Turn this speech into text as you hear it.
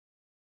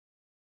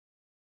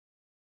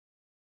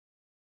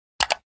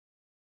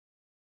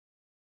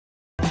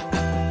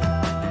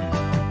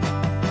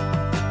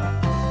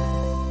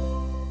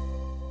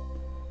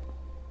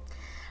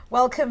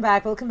Welcome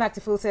back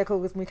to Full Circle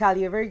with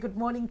Mikali. A very good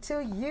morning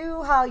to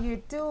you. How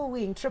you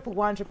doing?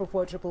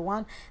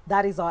 111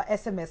 That is our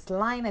SMS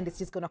line, and it's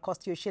just going to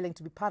cost you a shilling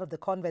to be part of the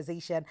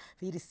conversation,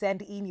 for you to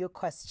send in your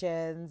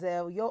questions,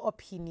 your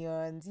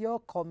opinions, your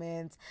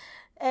comments,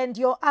 and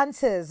your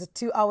answers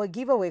to our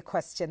giveaway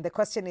question. The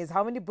question is,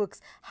 how many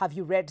books have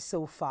you read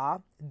so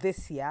far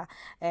this year?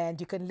 And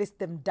you can list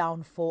them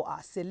down for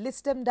us. So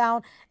list them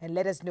down and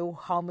let us know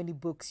how many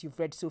books you've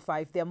read so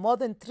far. If there are more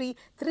than three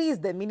is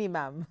the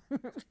minimum.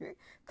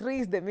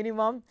 3 is the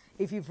minimum.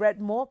 If you've read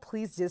more,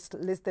 please just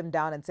list them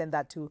down and send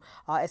that to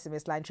our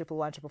SMS line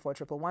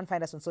 111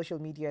 Find us on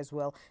social media as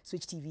well.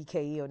 Switch TV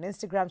KE on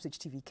Instagram, Switch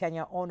TV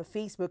Kenya on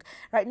Facebook.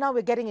 Right now,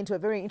 we're getting into a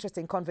very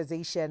interesting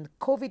conversation.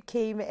 COVID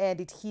came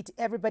and it hit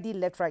everybody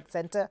left, right,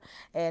 center.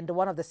 And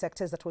one of the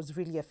sectors that was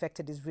really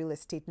affected is real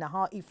estate. Now,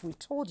 how if we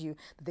told you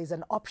that there's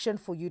an option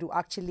for you to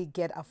actually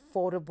get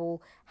affordable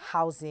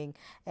housing?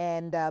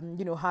 And,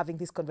 having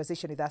this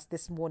conversation with us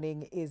this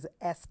morning is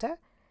Esther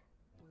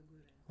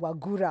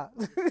Wagura.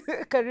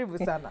 Karibu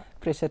sana.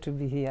 Pleasure to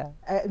be here.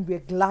 And we're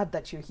glad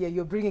that you're here.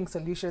 You're bringing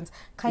solutions.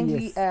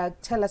 Kindly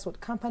tell us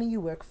what company you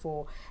work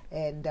for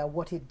and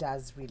what it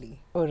does really.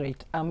 All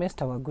right. I'm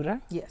Esther Wagura.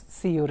 Yes.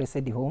 CEO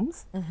Resedi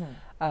Homes.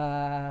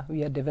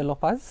 We are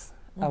developers.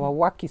 Our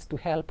work is to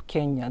help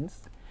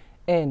Kenyans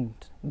and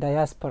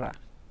diaspora,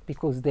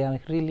 because they are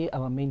really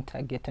our main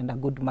target and a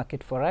good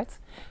market for us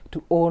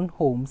to own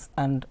homes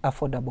and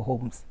affordable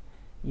homes.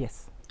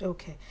 Yes.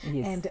 Okay.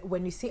 Yes. And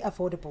when you say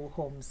affordable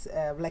homes,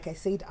 like I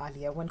said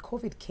earlier, when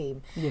COVID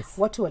came, Yes.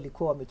 watu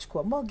walikuwa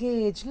wamechukua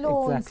mortgage,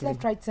 loans, Exactly.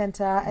 left, right,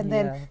 center, and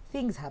Yeah. then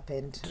things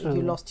happened. True.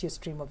 You lost your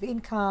stream of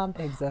income,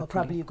 Exactly. or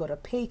probably you got a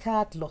pay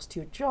cut, lost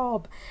your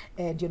job,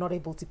 and you're not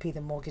able to pay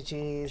the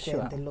mortgages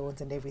Sure. and the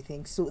loans and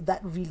everything. So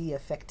that really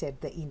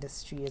affected the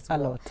industry as A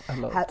well. lot, a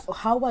lot.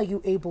 How are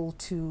you able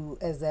to,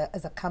 as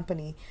a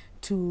company,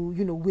 to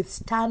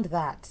withstand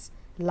that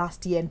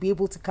last year and be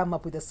able to come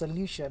up with a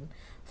solution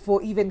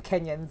for even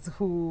Kenyans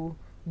who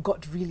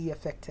got really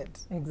affected?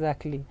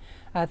 Exactly.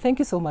 Thank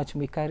you so much,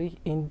 Mikari.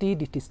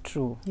 Indeed, it is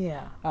true.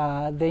 Yeah.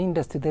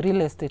 The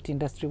real estate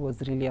industry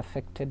was really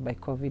affected by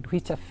COVID,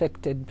 which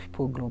affected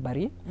people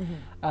globally.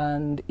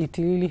 And it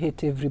really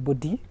hit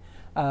everybody.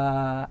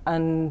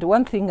 And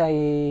one thing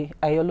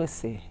I always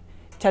say,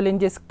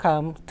 challenges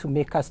come to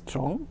make us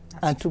strong.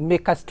 That's and true. To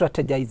make us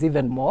strategize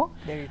even more.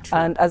 Very true.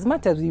 And as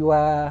much as we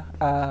were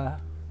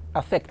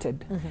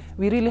affected,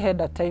 we really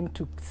had a time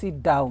to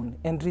sit down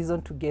and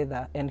reason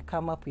together and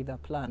come up with a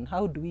plan.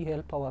 How do we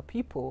help our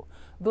people,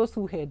 those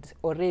who had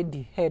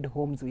already had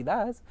homes with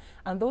us,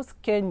 and those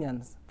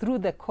Kenyans through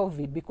the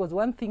COVID? Because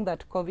one thing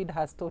that COVID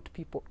has taught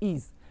people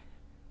is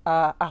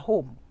a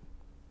home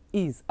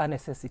is a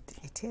necessity.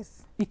 It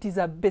is. It is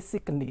a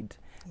basic need.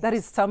 Yes. That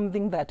is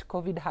something that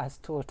COVID has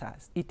taught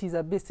us. It is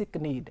a basic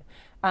need.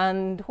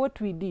 And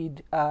what we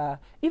did,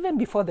 even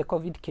before the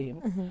COVID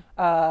came,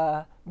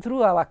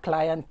 through our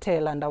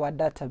clientele and our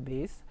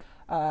database,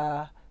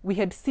 we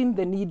had seen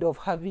the need of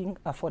having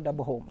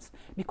affordable homes,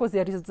 because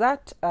there is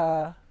that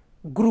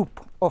group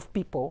of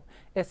people,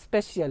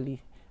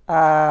 especially,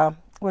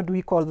 what do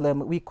we call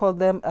them? We call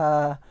them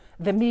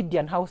the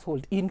median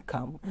household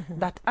income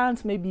that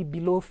earns maybe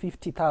below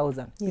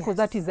 50,000, yes. because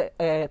that is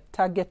a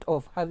target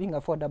of having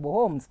affordable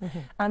homes.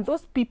 And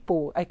those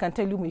people, I can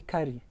tell you,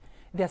 Mikari,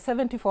 they are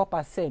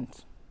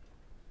 74%.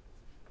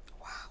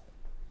 Wow.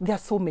 There are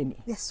so many.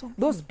 There's so many.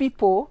 Those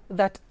people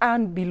that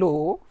earn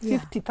below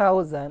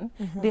 50,000,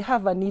 they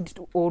have a need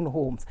to own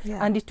homes.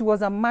 Yeah. And it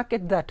was a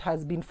market that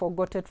has been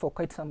forgotten for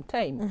quite some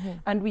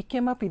time. And we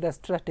came up with a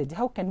strategy.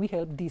 How can we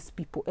help these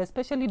people,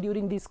 especially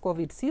during this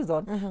COVID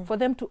season, for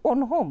them to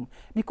own home?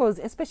 Because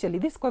especially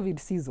this COVID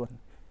season,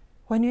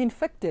 when you're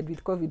infected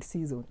with COVID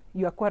season,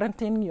 you are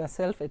quarantining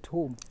yourself at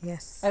home.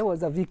 Yes. I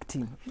was a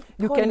victim.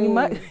 You Poorly. can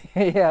imagine.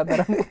 Yeah,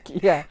 but I'm okay.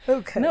 Yeah.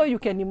 Okay. Now you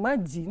can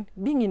imagine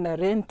being in a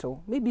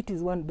rental. Maybe it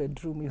is 1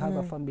 bedroom. You have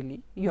a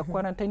family. You are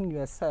quarantining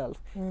yourself.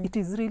 It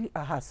is really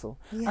a hassle.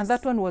 Yes. And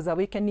that one was a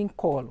awakening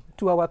call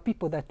to our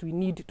people that we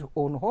need to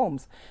own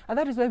homes. And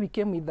that is why we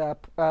came with the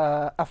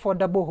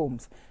affordable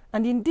homes.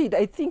 And indeed,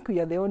 I think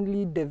we are the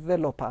only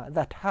developer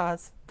that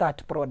has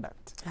that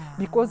product.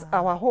 Because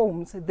our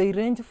homes, they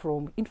range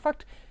from, in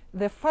fact,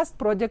 the first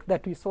project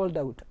that we sold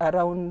out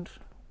around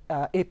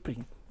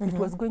April, it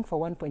was going for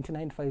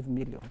 1.95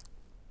 million.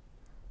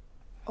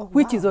 Oh,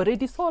 which wow. is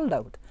already sold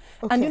out.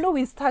 Okay. And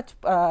with such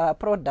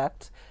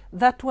product,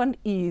 that one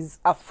is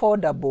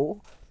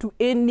affordable to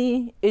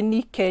any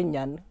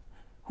Kenyan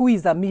who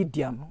is a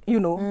medium,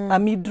 a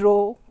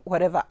mid-row,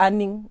 whatever,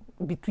 earning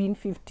between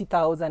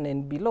 50,000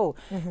 and below.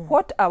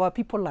 What our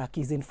people lack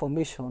is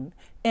information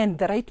and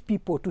the right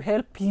people to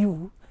help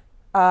you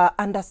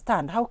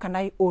understand how can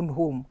I own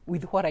home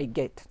with what I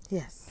get.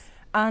 Yes.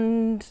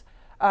 And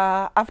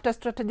after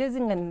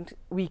strategizing and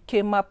we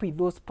came up with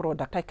those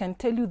products, I can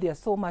tell you they are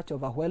so much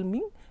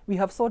overwhelming. We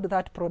have sold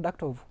that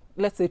product of,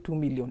 let's say, 2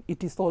 million.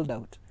 It is sold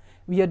out.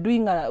 We are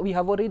doing. We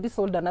have already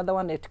sold another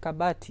one at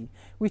Kabati,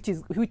 which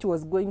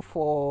was going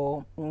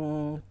for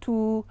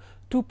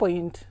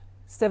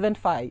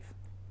 2.75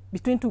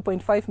 between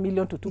 2.5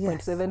 million to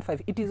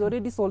 2.75. It is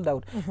already sold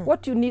out.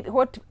 What you need,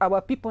 what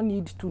our people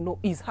need to know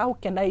is how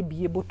can I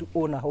be able to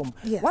own a home?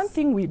 Yes. One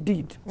thing we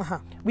did,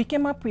 we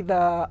came up with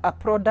a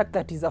product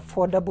that is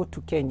affordable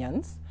to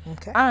Kenyans.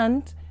 Okay.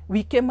 And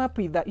we came up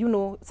with that, you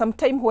know,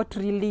 sometimes what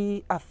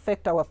really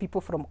affect our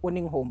people from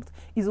owning homes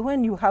is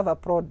when you have a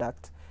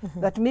product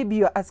that maybe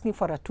you're asking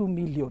for a 2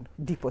 million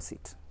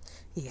deposit.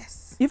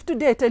 Yes. If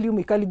today I tell you,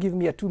 Mikali, give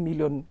me a 2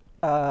 million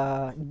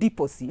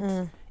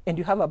deposit, and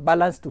you have a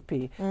balance to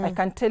pay, I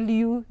can tell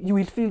you, you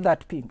will feel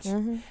that pinch.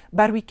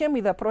 But we came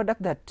with a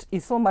product that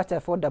is so much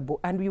affordable,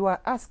 and we were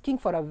asking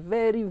for a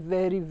very,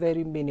 very,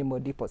 very minimal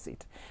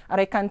deposit.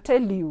 And I can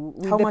tell you,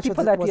 with the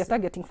people that we are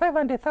targeting,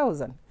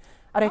 500,000.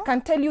 And I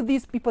can tell you,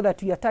 these people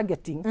that we are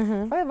targeting,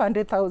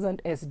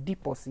 500,000 as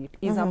deposit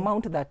is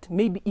amount that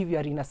maybe if you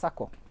are in a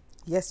circle,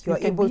 yes, you are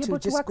able to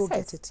just go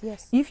get it.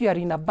 Yes. If you are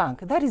in a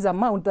bank, that is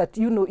amount that,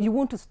 you know, you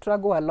want to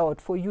struggle a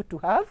lot for you to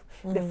have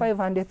the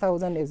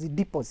 500,000 as a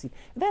deposit.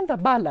 Then the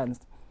balance.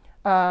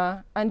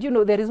 And, you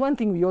know, there is one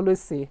thing we always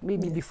say,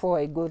 maybe before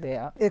I go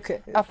there.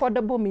 Okay.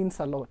 Affordable means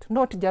a lot,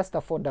 not just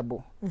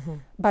affordable.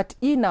 But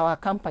in our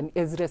company,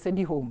 as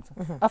Resedi Homes,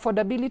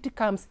 affordability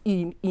comes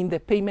in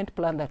the payment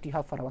plan that we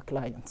have for our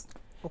clients.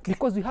 Okay.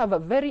 Because we have a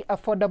very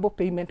affordable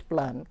payment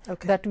plan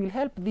that will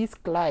help this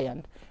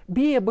client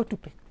be able to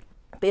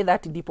pay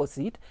that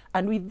deposit,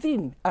 and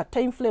within a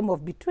time frame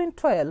of between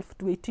 12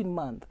 to 18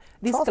 months,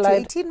 this 12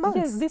 client, to 18 months?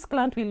 Yes, this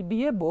client will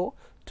be able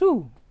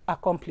to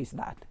accomplish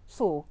that.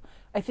 So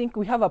I think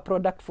we have a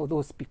product for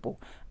those people.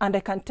 And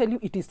I can tell you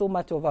it is so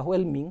much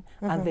overwhelming,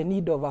 and the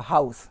need of a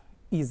house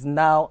is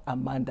now a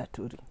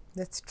mandatory.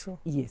 That's true.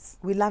 Yes.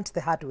 We learned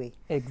the hard way.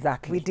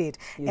 Exactly. We did.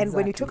 Exactly. And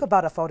when you talk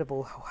about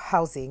affordable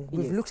housing,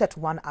 we've looked at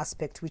one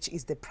aspect, which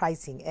is the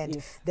pricing and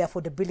the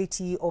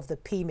affordability of the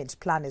payment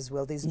plan as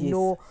well. There's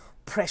no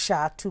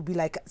pressure to be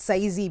like,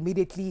 saizi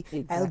immediately,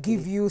 I'll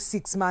give you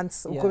 6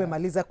 months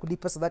maliza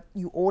kulipa so that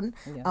you own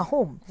a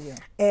home.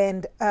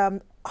 And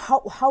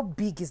how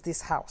big is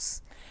this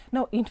house?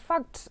 No, in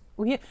fact,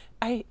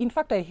 I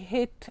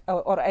hate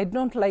or I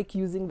don't like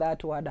using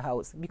that word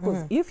house,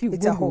 because if you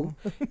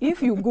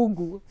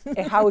Google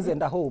a house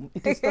and a home,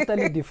 it is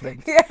totally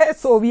different. Yes.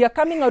 So we are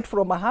coming out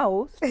from a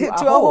house to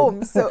a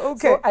home. So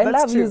So I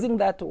love using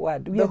that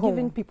word. We are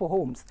giving people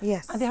homes.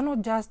 Yes. And they are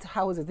not just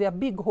houses; they are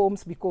big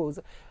homes, because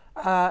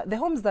the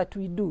homes that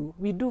we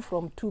do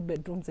from 2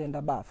 bedrooms and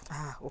above.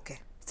 Ah, okay.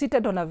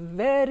 Seated on a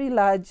very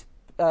large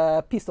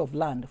piece of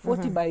land,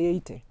 40 by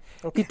 80.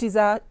 Okay. It is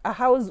a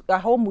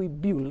home we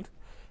build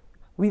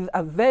with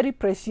a very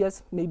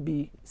precious,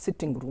 maybe,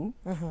 sitting room,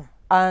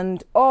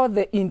 and all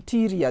the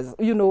interiors,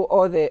 you know,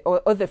 all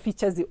the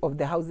features of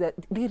the house. That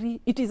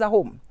really, it is a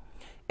home.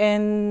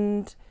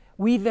 And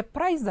with the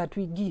price that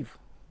we give,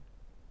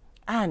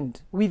 and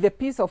with the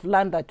piece of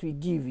land that we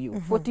give you,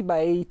 40 by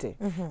 80,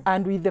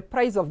 and with the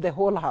price of the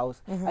whole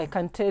house, I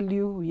can tell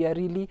you we are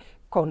really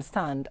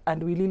concerned,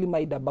 and we really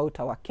mind about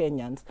our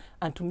Kenyans,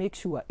 and to make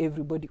sure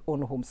everybody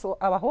own homes. So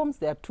our homes,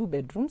 they are 2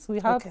 bedrooms. We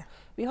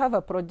have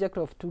a project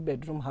of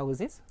 2-bedroom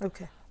houses.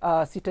 Okay.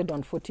 Seated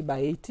on 40 by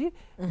 80.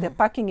 The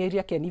parking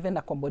area can even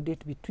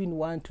accommodate between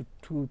 1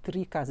 to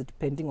 3 cars,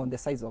 depending on the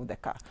size of the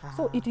car.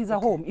 So it is a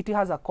home. It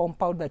has a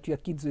compound that your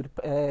kids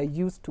will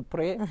use to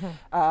play.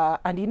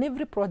 And in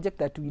every project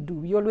that we do,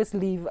 we always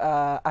leave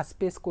a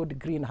space called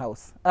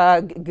greenhouse.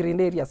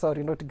 Green area,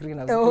 sorry, not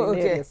greenhouse. Green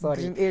area,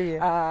 sorry. Green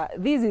area.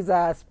 This is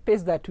a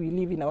space that we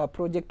live in our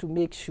project to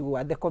make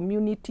sure the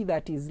community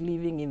that is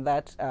living in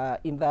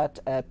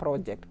that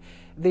project,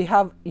 they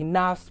have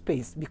enough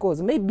space,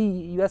 because maybe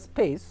your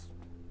space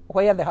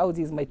where the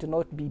houses might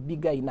not be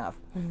bigger enough.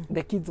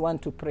 The kids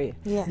want to pray.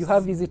 Yes. You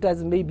have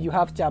visitors, maybe you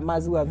have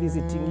chamas who are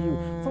visiting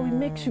you. So we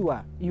make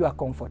sure you are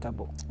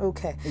comfortable.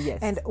 Okay. Yes.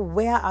 And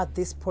where are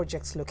these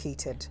projects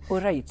located?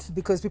 All right.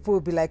 Because people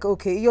will be like,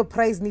 okay, your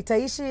price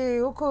nitaishi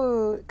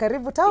huko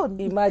karibu town.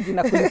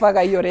 Imagine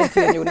kulipaga hiyo rent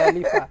yenye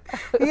unalipa.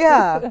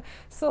 Yeah.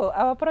 So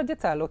our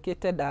projects are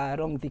located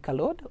around Thika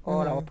Road,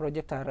 or our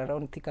projects are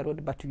around Thika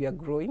Road, but we are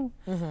growing.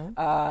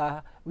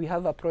 We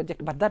have a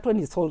project, but that one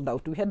is sold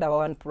out. We had our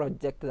one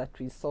project that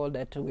we sold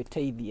at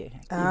Wetaidie.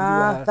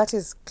 That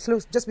is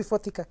close, just before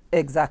Thika.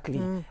 Exactly.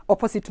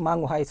 Opposite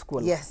Mangu High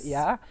School. Yes.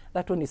 Yeah,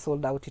 that one is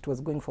sold out. It was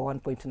going for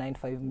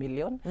 1.95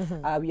 million.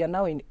 We are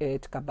now at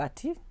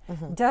Kabati,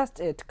 just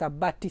at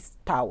Kabati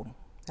town.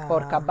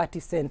 Or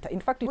Kabati Center. In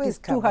fact, it is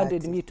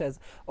 200 meters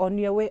on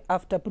your way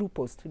after Blue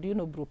Post. Do you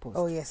know Blue Post?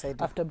 Oh, yes, I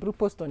do. After Blue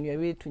Post on your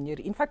way to Nyeri.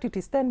 In fact, it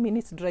is 10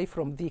 minutes drive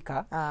from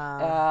Thika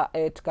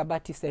at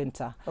Kabati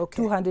Center.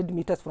 Okay. 200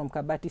 meters from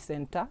Kabati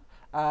Center,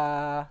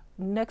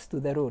 next to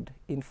the road.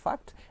 In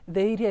fact,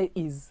 the area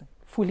is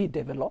fully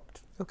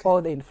developed. Okay.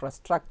 All the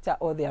infrastructure,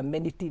 all the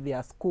amenity,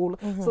 their school.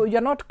 So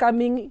you're not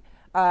coming...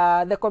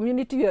 the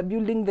community we are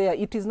building there,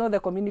 it is not the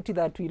community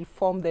that will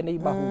form the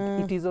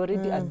neighborhood. It is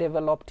already a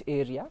developed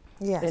area.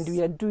 Yes. And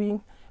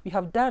we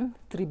have done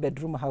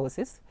 3-bedroom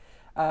houses.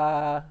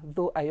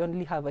 though I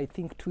only have, I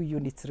think, 2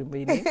 units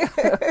remaining.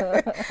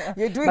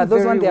 You're doing but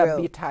those very ones, they are well.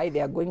 a bit high.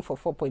 They are going for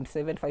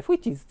 4.75,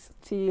 which is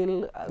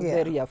still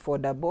very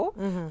affordable.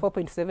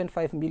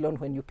 4.75 million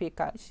when you pay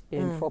cash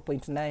and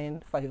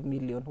 4.95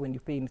 million when you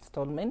pay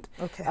installment.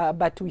 Okay.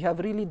 But we have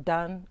really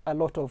done a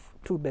lot of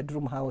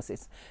 2-bedroom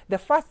houses. The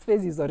first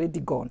phase is already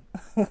gone.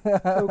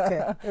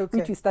 Okay.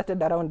 Which we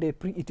started around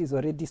April. It is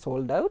already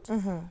sold out.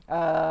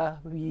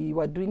 We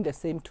were doing the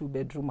same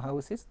 2-bedroom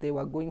houses. They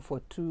were going for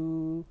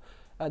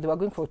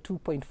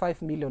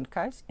 2.5 million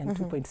cash and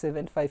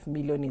 2.75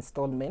 million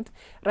installment.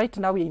 Right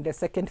now we're in the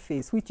second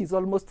phase, which is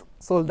almost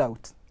sold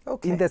out.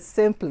 Okay. In the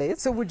same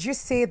place. So would you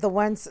say the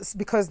ones,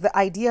 because the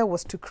idea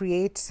was to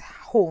create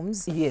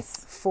homes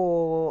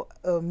for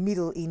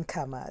middle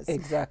incomers.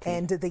 Exactly.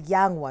 And the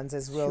young ones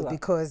as well,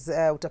 because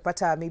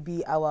utapata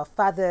maybe our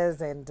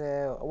fathers and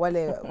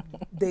wale,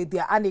 they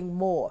are earning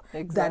more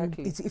than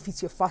if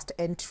it's your first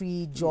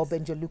entry job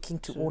and you're looking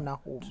to own a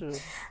home. True.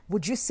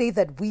 Would you say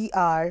that we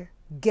are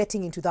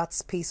getting into that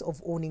space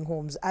of owning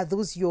homes? Are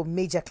those your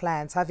major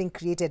clients, having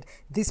created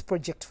this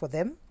project for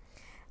them?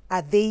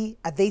 Are they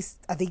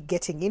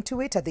getting into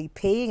it? Are they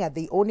paying? Are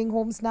they owning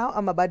homes now?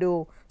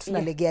 Amabado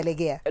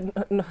tunalegea.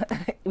 No,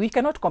 we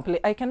cannot complain.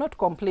 I cannot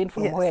complain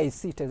from where I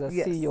sit as a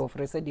CEO of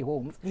Resedi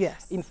Homes.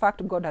 Yes. In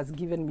fact, God has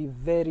given me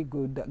very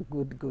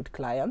good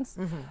clients.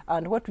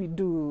 And what we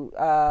do,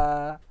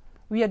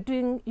 we are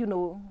doing,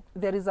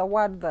 there is a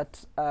word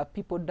that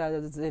people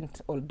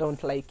doesn't or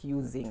don't like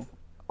using,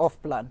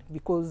 off-plan,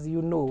 because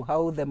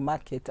how the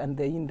market and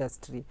the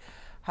industry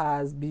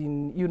has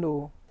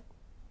been,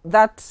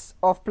 that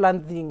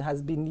off-plan thing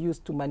has been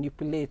used to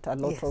manipulate a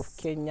lot of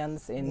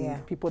Kenyans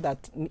and people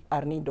that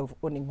are in need of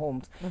owning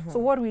homes. So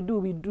what we do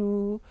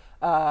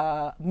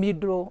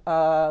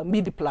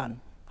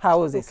mid-plan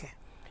houses. Okay.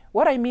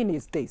 What I mean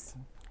is this.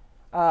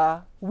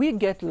 We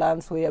get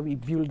lands where we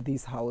build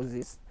these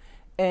houses.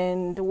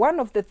 And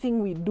one of the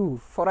things we do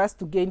for us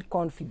to gain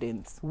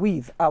confidence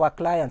with our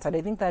clients, and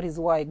I think that is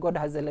why God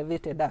has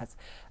elevated us,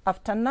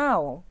 after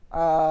now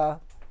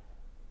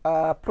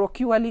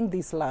procuring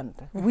this land,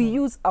 we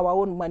use our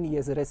own money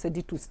as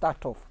Resedi to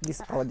start off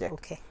this project.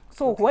 Okay.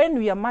 So when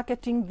we are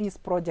marketing this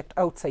project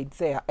outside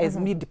there as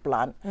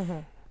mid-plan,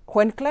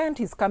 when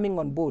client is coming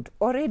on board,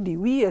 already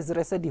we as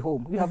Resedi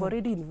Home, we have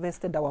already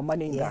invested our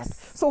money in that.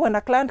 So when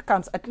a client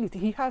comes, at least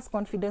he has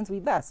confidence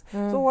with us.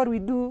 So what we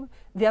do,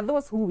 there are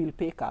those who will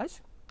pay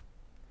cash.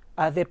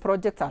 The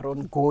projects are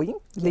ongoing.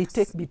 They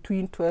take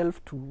between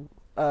 12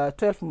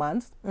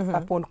 months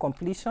upon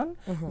completion,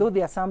 though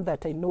there are some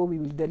that I know we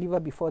will deliver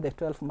before the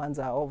 12 months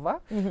are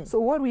over. So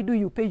what we do,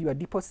 you pay your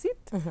deposit.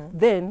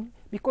 Then,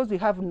 because we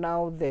have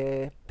now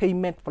the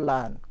payment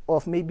plan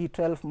of maybe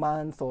 12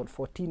 months or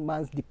 14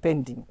 months,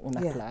 depending on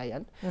a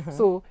client.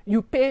 So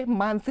you pay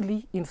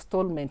monthly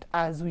installment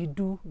as we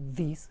do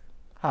these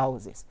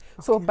houses.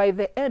 So by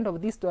the end of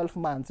these 12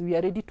 months, we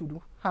are ready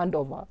to hand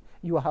over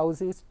your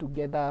houses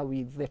together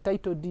with the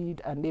title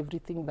deed and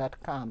everything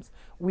that comes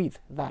with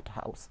that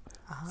house.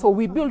 So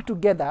we build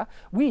together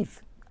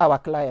with our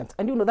clients.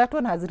 And that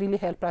one has really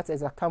helped us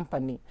as a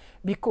company,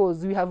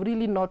 because we have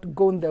really not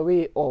gone the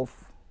way of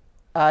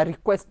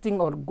requesting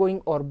or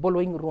going or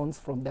borrowing loans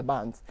from the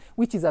banks,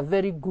 which is a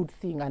very good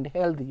thing and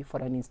healthy for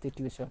an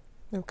institution.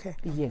 Okay.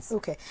 Yes.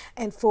 Okay.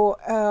 And for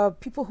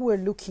people who are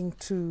looking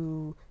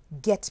to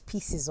get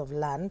pieces of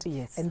land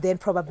and then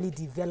probably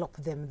develop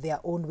them their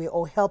own way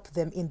or help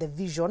them in the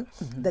vision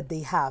that they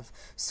have.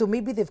 So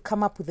maybe they've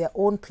come up with their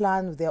own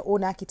plan, with their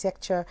own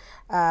architecture,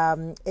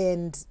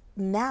 and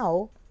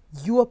now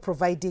you are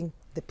providing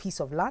the piece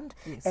of land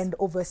and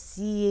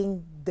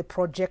overseeing the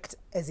project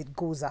as it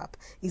goes up.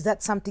 Is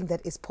that something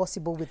that is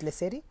possible with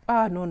Lesedi?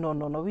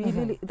 No. We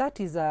really, that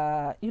is,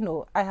 I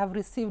have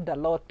received a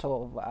lot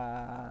of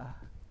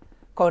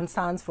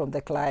concerns from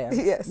the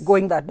clients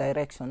going that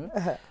direction.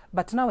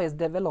 But now as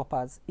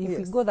developers, if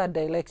we go that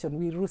direction,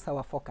 we lose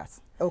our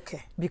focus.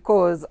 Okay.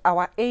 Because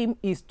our aim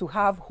is to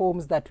have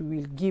homes that we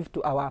will give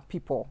to our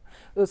people.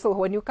 So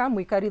when you come,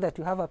 we carry that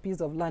you have a piece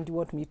of land you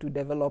want me to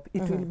develop.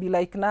 It will be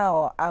like,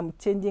 now I'm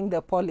changing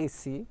the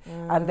policy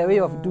and the way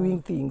of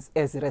doing things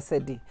as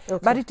Resedi.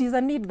 Okay. But it is a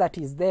need that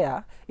is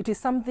there. It is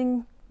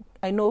something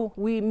I know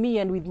me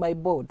and with my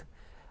board,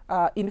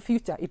 in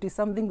future, it is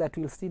something that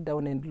we'll sit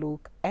down and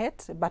look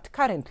at. But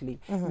currently,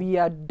 we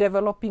are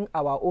developing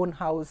our own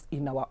house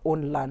in our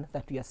own land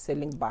that we are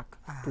selling back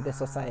to the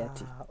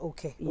society.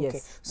 Okay. Yes.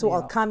 Okay. So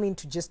I'll come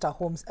into just our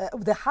homes.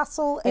 The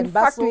hustle and in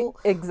fact, bustle.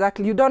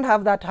 Exactly. You don't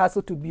have that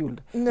hustle to build.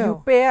 No.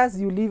 You pay us,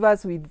 you leave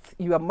us with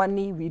your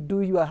money, we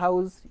do your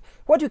house.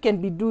 What you can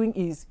be doing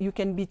is you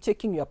can be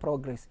checking your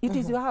progress. It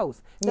is your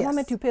house. The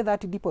moment you pay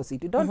that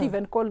deposit, you don't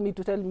even call me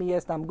to tell me,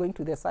 yes, I'm going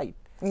to the site.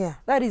 Yeah.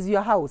 That is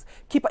your house.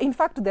 In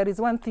fact, there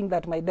is one thing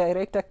that my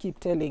director keep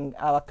telling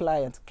our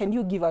clients: can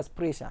you give us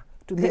pressure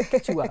to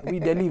make sure we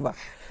deliver?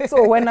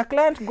 So when a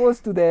client goes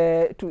to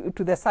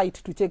the site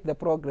to check the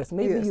progress,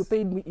 maybe you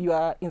paid me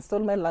your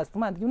installment last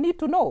month, you need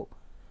to know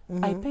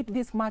I paid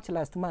this much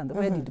last month.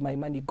 Where did my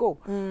money go?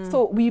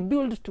 So we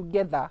build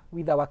together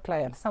with our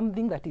clients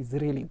something that is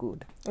really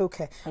good.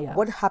 Okay. Yeah.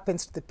 What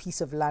happens to the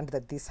piece of land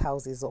that this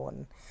house is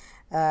on?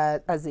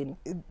 As in?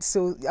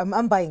 So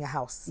I'm buying a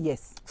house.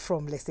 Yes.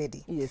 From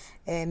Lesedi. Yes.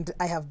 And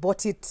I have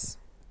bought it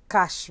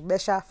cash,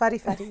 besha, fari.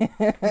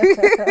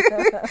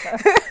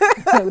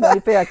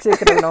 Unalipea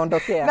check na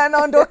unaondokea. Na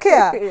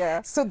naondokea.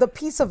 Yeah. So the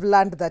piece of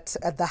land that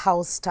the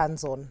house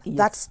stands on,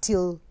 that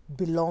still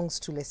belongs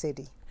to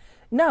Lesedi.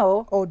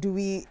 Now, or do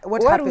we?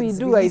 What we happens?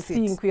 do, I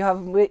think we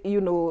have,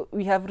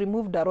 we have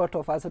removed a lot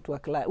of us to a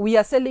client. We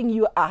are selling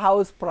you a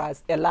house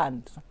price, a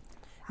land.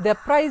 The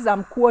price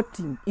I'm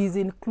quoting is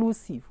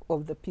inclusive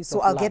of the piece of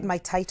land. So I'll get my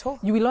title?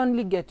 You will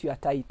only get your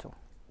title.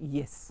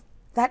 Yes.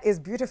 That is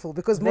beautiful,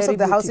 because most of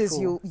the houses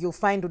you'll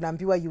find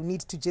Unambiwa, you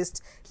need to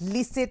just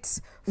lease it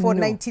for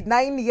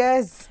 99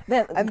 years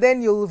and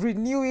then you'll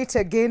renew it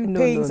again,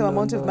 paying some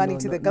amount of money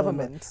to the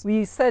government.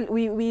 We sell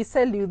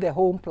you the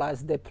home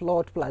plus the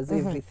plot plus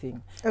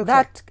everything. Okay.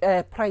 That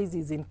price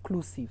is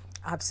inclusive.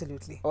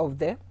 Absolutely. Of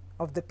the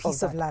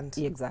piece of land.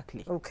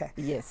 Exactly. Okay.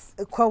 Yes.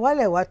 Kwa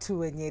wale watu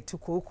wenye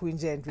tuko huku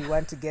nje and we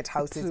want to get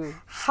houses,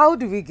 how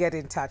do we get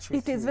in touch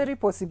with you? It is very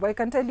possible. I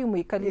can tell you,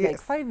 Mwikali, like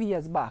 5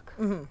 years back,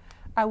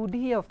 I would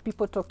hear of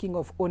people talking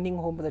of owning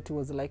homes that it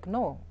was like,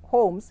 no,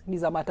 homes ni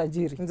za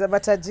matajiri.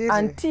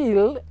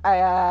 Until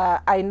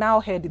I now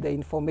heard the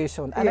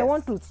information. And I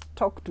want to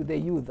talk to the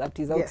youth that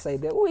is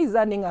outside there, who is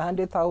earning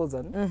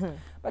 100,000.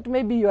 But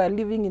maybe you are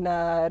living in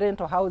a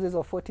rental houses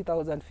of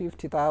 40,000,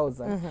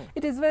 50,000.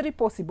 It is very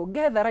possible.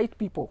 Get the right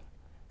people.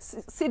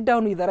 Sit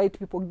down with the right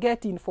people,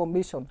 get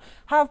information,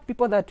 have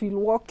people that will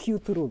walk you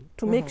through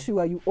to make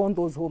sure you own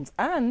those homes.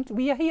 And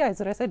we are here as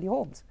Resedi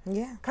Homes.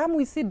 Yeah. Come,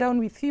 we sit down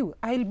with you.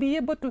 I'll be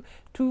able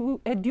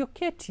to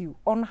educate you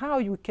on how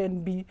you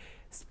can be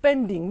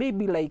spending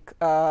maybe like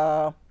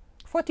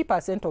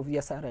 40% of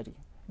your salary.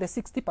 The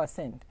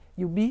 60%,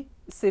 you be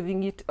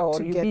saving it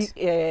or you be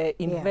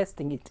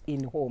investing it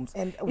in homes.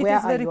 And where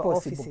are your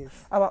possible. offices?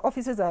 Our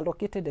offices are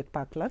located at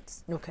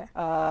Parklands. Okay.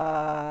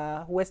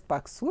 West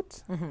Park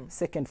Suite,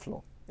 second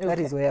floor. Okay. That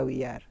is where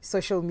we are.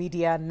 Social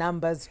media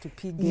numbers to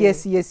pig.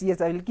 Yes.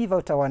 I will give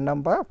out our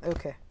number.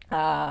 Okay.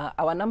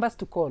 Our numbers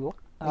to call.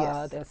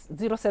 There's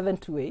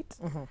 0728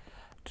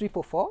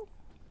 444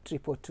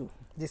 222.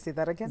 Just say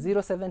that again.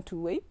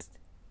 0728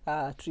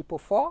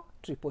 444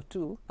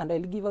 222, and I'll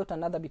give out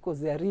another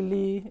because they are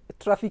really,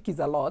 traffic is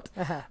a lot.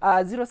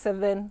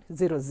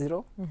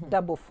 0700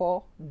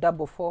 44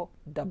 44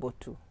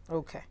 22.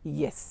 Okay.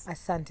 Yes.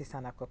 Asante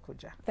sana kwa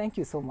kuja. Thank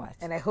you so much.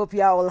 And I hope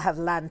you all have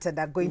learned and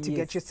are going to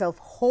get yourself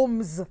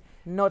homes,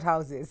 not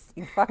houses.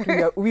 In fact,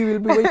 we will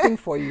be waiting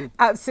for you.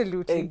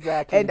 Absolutely.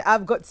 Exactly. And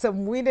I've got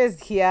some winners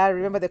here.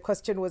 Remember, the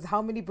question was,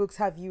 how many books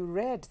have you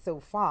read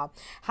so far?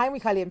 Hi,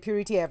 Mikali and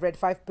Purity. I've read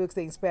 5 books.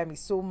 They inspire me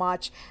so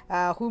much.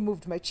 Who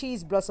Moved My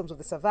Cheese, Blossoms of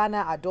the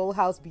Savannah, A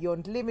Dollhouse,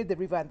 Beyond Limit, The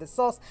River and the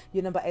Source.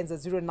 Your number ends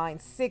at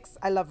 096.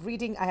 I love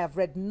reading. I have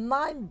read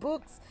 9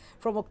 books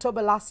from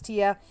October last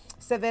year.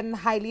 7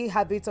 Highly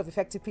Habits of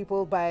Effective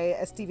People by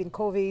Stephen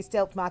Covey,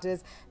 Stealth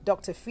Matters,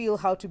 Dr. Phil,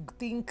 How to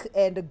Think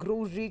and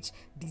Grow Rich,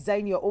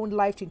 Design Your Own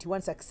Life,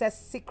 21 Success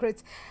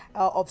Secrets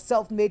of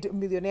Self-Made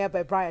Millionaire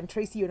by Brian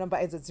Tracy. Your number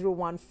ends at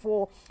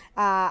 014.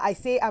 I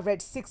say I've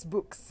read 6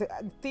 books.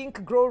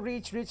 Think, Grow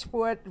Rich, Rich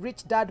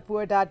Dad,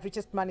 Poor Dad,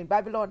 Richest Man in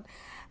Babylon.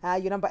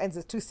 Your number ends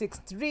at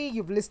 263.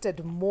 You've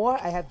listed more.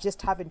 I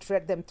haven't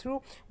read them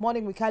through.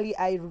 Morning Mikali,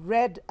 I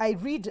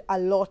read a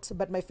lot,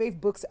 but my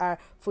favorite books are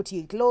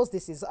 48 Laws,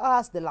 This Is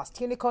Us, The Last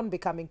Unicorn,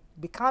 Becoming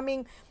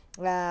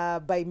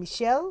by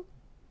Michelle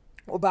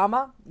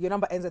Obama. Your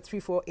number ends at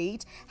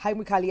 348. Hi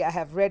Mikali, I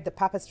have read The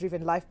Purpose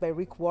Driven Life by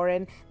Rick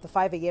Warren, The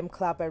 5 a.m.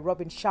 Club by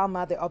Robin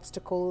Sharma, The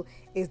Obstacle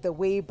is the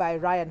Way by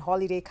Ryan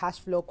Holiday, Cash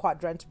Flow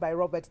Quadrant by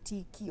Robert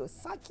T.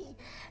 Kiyosaki,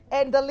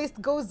 and the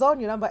list goes on.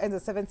 Your number ends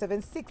at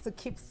 776, so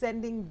keep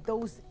sending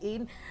those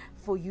in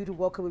for you to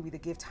walk away with a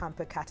gift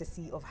hamper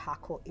courtesy of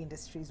Hackle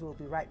Industries. We'll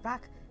be right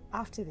back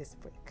after this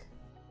break.